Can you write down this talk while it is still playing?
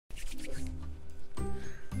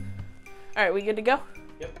All right, we good to go?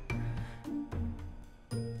 Yep.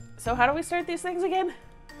 So how do we start these things again?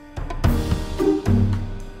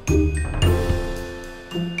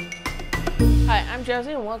 Hi, I'm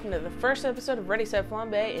Josie and welcome to the first episode of Ready Set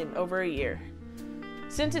Flambé in over a year.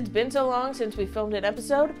 Since it's been so long since we filmed an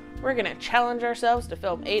episode, we're gonna challenge ourselves to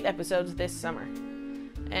film 8 episodes this summer.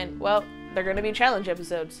 And well, they're gonna be challenge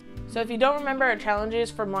episodes. So if you don't remember our challenges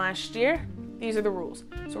from last year, these are the rules.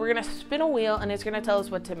 So we're gonna spin a wheel and it's gonna tell us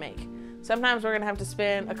what to make. Sometimes we're gonna have to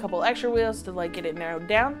spin a couple extra wheels to get it narrowed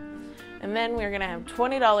down. And then we're gonna have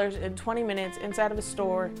 $20 in 20 minutes inside of a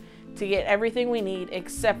store to get everything we need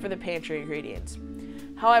except for the pantry ingredients.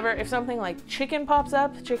 However, if something like chicken pops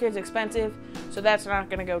up, chicken's expensive, so that's not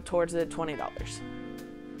gonna go towards the $20.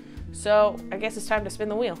 So I guess it's time to spin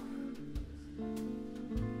the wheel.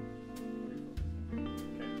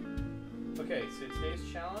 Okay, so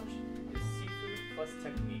today's challenge is seafood plus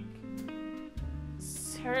technique.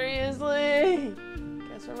 Seriously?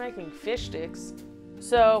 Guess we're making fish sticks.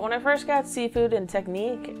 So when I first got seafood and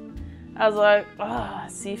technique, I was like,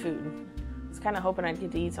 seafood. I was kind of hoping I'd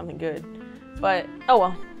get to eat something good. But, oh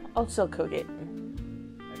well, I'll still cook it.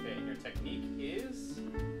 Okay, and your technique is?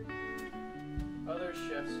 Other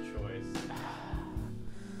chef's choice.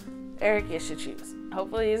 Eric gets to choose.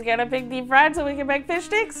 Hopefully he's gonna pick deep fried so we can make fish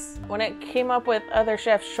sticks. When it came up with other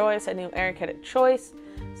chef's choice, I knew Eric had a choice.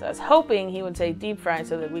 So I was hoping he would say deep fried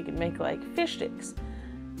so that we could make fish sticks.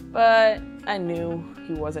 But I knew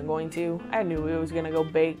he wasn't going to. I knew he was gonna go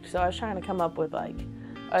baked, so I was trying to come up with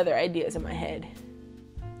other ideas in my head.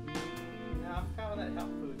 No, I'm kind of that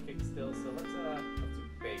health food kick still, so let's do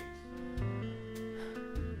baked.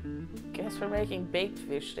 Guess we're making baked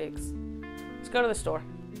fish sticks. Let's go to the store.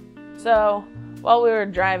 So while we were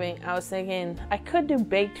driving, I was thinking I could do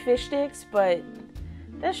baked fish sticks, but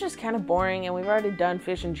that's just kind of boring and we've already done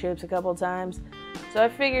fish and chips a couple times. So I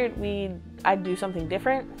figured I'd do something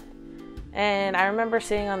different. And I remember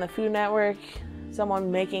seeing on the Food Network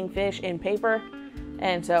someone making fish in paper,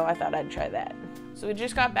 and so I thought I'd try that. So we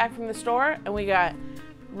just got back from the store and we got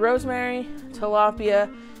rosemary,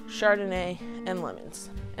 tilapia, chardonnay, and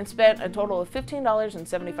lemons, and spent a total of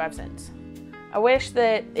 $15.75. I wish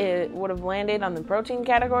that it would have landed on the protein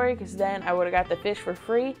category, because then I would have got the fish for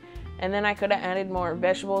free, and then I could have added more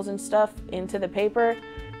vegetables and stuff into the paper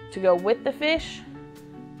to go with the fish,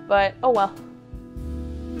 but oh well.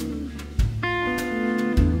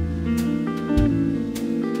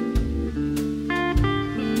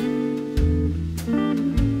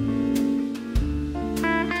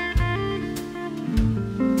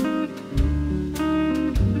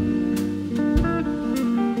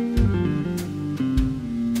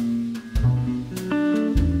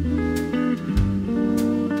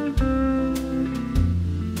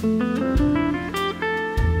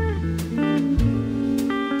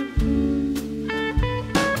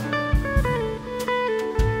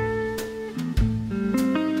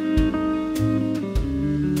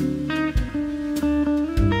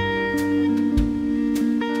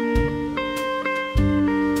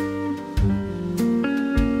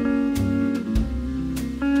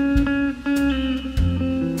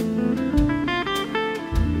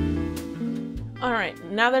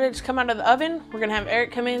 Now that it's come out of the oven, we're gonna have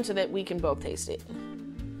Eric come in so that we can both taste it.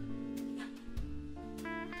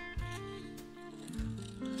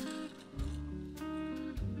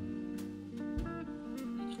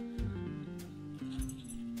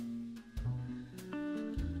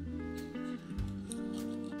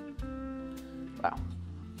 Wow.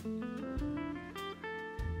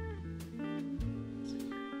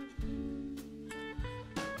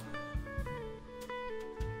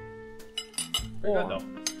 Pretty good though.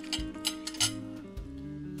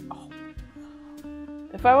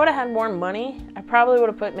 If I would have had more money, I probably would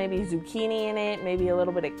have put maybe zucchini in it, maybe a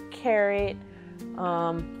little bit of carrot,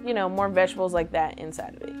 more vegetables like that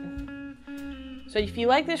inside of it. So if you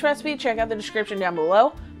like this recipe, check out the description down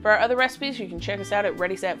below. For our other recipes, you can check us out at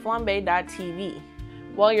readysetflambe.tv.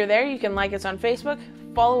 While you're there, you can like us on Facebook,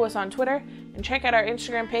 follow us on Twitter, and check out our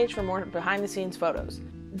Instagram page for more behind the scenes photos.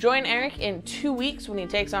 Join Eric in 2 weeks when he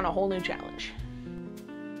takes on a whole new challenge.